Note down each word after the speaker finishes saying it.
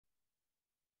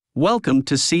Welcome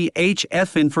to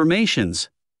CHF Informations.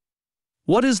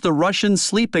 What is the Russian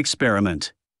sleep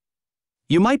experiment?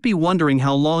 You might be wondering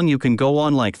how long you can go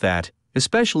on like that,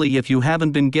 especially if you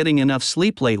haven't been getting enough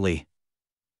sleep lately.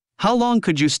 How long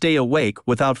could you stay awake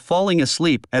without falling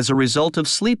asleep as a result of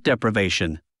sleep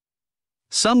deprivation?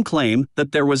 Some claim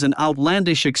that there was an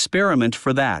outlandish experiment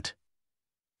for that.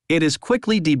 It is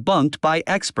quickly debunked by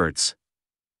experts.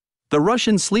 The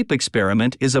Russian sleep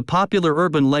experiment is a popular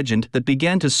urban legend that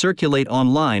began to circulate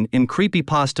online in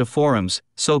creepypasta forums,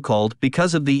 so-called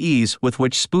because of the ease with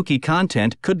which spooky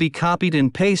content could be copied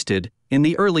and pasted, in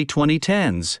the early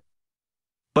 2010s.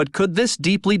 But could this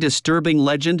deeply disturbing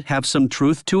legend have some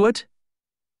truth to it?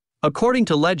 According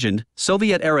to legend,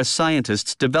 Soviet-era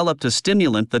scientists developed a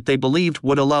stimulant that they believed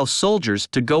would allow soldiers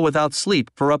to go without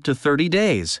sleep for up to 30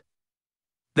 days.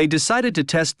 They decided to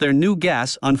test their new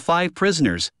gas on 5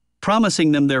 prisoners,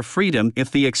 promising them their freedom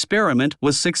if the experiment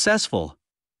was successful.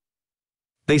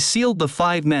 They sealed the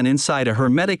 5 men inside a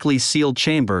hermetically sealed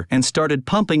chamber and started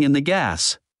pumping in the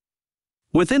gas.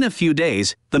 Within a few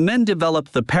days, the men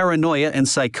developed the paranoia and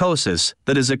psychosis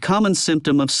that is a common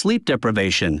symptom of sleep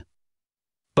deprivation.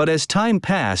 But as time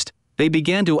passed, they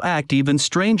began to act even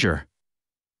stranger.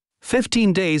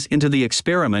 15 days into the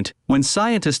experiment, when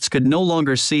scientists could no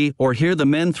longer see or hear the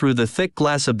men through the thick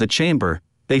glass of the chamber,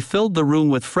 they filled the room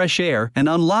with fresh air and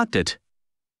unlocked it.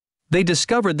 They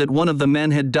discovered that one of the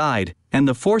men had died, and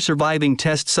the 4 surviving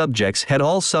test subjects had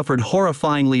all suffered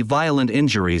horrifyingly violent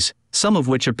injuries, some of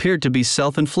which appeared to be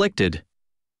self-inflicted.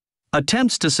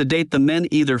 Attempts to sedate the men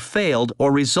either failed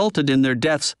or resulted in their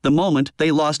deaths the moment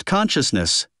they lost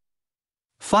consciousness.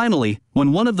 Finally,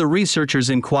 when one of the researchers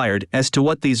inquired as to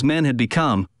what these men had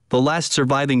become, the last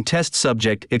surviving test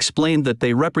subject explained that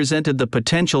they represented the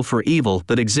potential for evil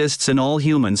that exists in all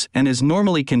humans and is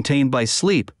normally contained by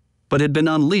sleep, but had been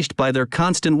unleashed by their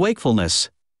constant wakefulness.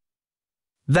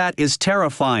 That is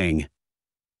terrifying.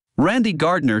 Randy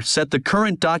Gardner set the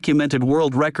current documented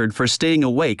world record for staying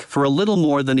awake for a little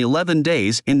more than 11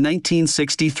 days in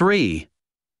 1963.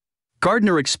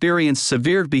 Gardner experienced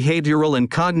severe behavioral and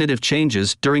cognitive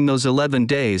changes during those 11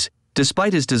 days,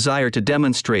 despite his desire to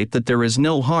demonstrate that there is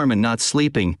no harm in not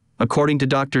sleeping, according to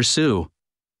Dr. Sue.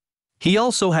 He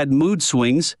also had mood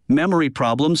swings, memory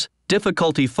problems,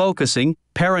 difficulty focusing,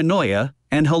 paranoia,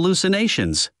 and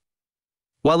hallucinations.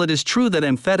 While it is true that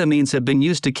amphetamines have been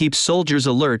used to keep soldiers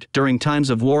alert during times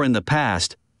of war in the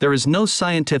past, there is no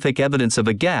scientific evidence of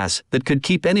a gas that could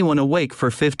keep anyone awake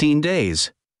for 15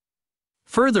 days.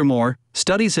 Furthermore,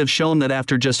 studies have shown that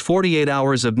after just 48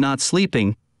 hours of not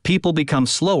sleeping, people become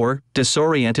slower,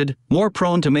 disoriented, more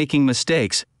prone to making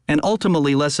mistakes, and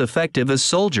ultimately less effective as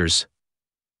soldiers.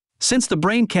 Since the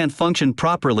brain can't function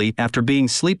properly after being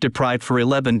sleep-deprived for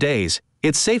 11 days,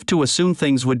 it's safe to assume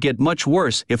things would get much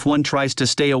worse if one tries to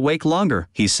stay awake longer,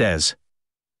 he says.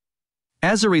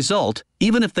 As a result,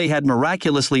 even if they had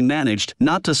miraculously managed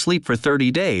not to sleep for 30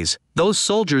 days, those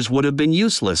soldiers would have been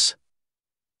useless.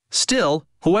 Still,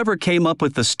 whoever came up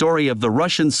with the story of the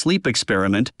Russian sleep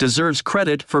experiment deserves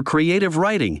credit for creative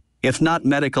writing, if not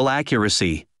medical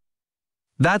accuracy.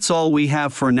 That's all we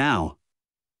have for now.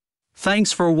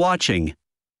 Thanks for watching.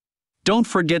 Don't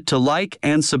forget to like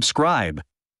and subscribe.